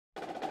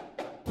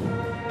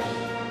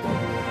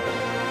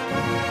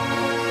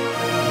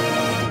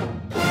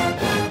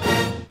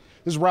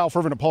This is Ralph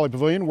Irvine at Pauley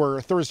Pavilion,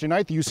 where Thursday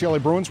night the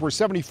UCLA Bruins were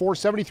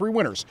 74-73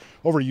 winners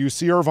over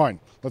UC Irvine.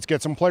 Let's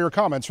get some player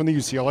comments from the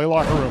UCLA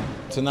locker room.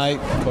 Tonight,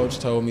 Coach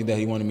told me that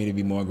he wanted me to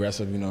be more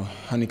aggressive.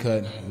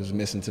 Honeycutt was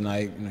missing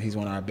tonight. He's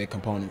one of our big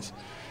components.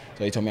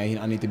 So he told me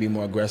I need to be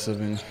more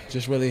aggressive and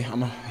just really,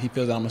 he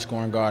feels that I'm a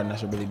scoring guard and I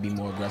should really be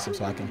more aggressive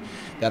so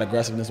that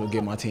aggressiveness will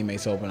get my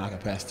teammates open and I can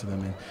pass to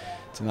them. And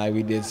tonight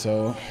we did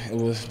so.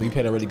 We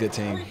played a really good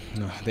team.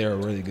 They're a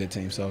really good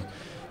team, so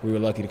we were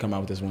lucky to come out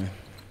with this win.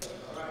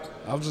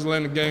 I was just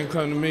letting the game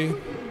come to me,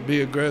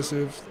 be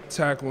aggressive,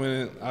 tackle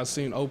when I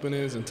seen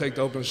openings, and take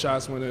the open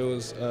shots when it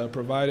was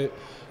provided.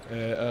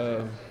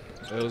 And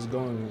it was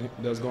going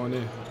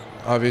in.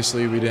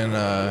 Obviously, we didn't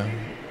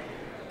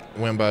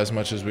win by as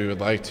much as we would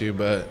like to,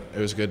 but it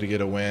was good to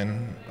get a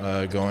win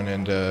going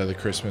into the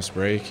Christmas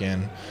break.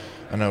 And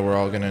I know we're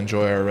all going to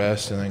enjoy our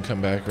rest and then come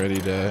back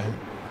ready to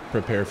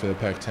prepare for the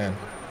Pac-10.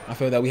 I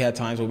feel that we had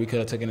times where we could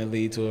have taken the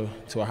lead to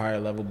a higher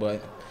level,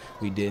 but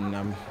we didn't.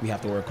 We have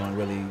to work on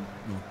really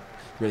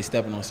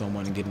stepping on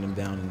someone and getting them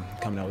down and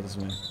coming out with this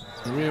win.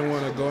 We didn't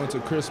want to go into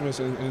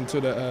Christmas and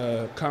into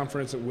the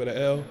conference with an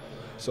L,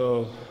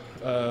 so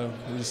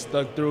we just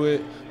stuck through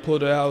it,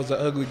 pulled it out. It was an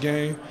ugly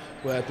game,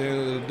 but at the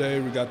end of the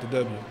day, we got the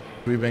W.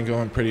 We've been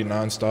going pretty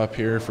nonstop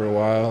here for a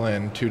while,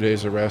 and 2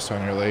 days of rest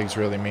on your legs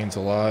really means a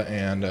lot,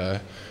 and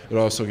it'll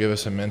also give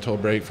us a mental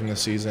break from the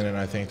season, and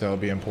I think that will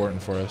be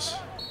important for us.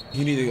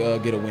 You need to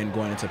get a win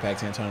going into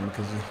Pac-10 tournament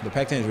because the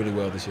Pac-10 is really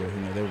well this year.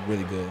 They're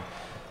really good.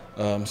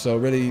 So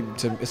really,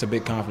 it's a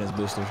big confidence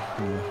booster.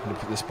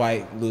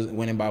 Despite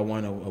winning by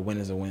one, a win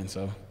is a win.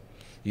 So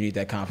you need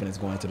that confidence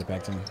going into the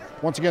Pac-10.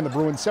 Once again, the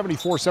Bruins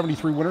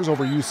 74-73 winners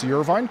over UC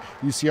Irvine.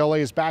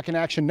 UCLA is back in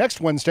action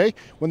next Wednesday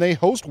when they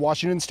host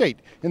Washington State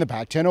in the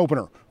Pac-10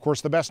 opener. Of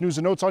course, the best news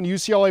and notes on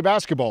UCLA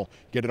basketball.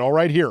 Get it all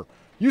right here.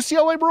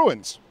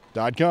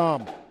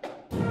 UCLABruins.com.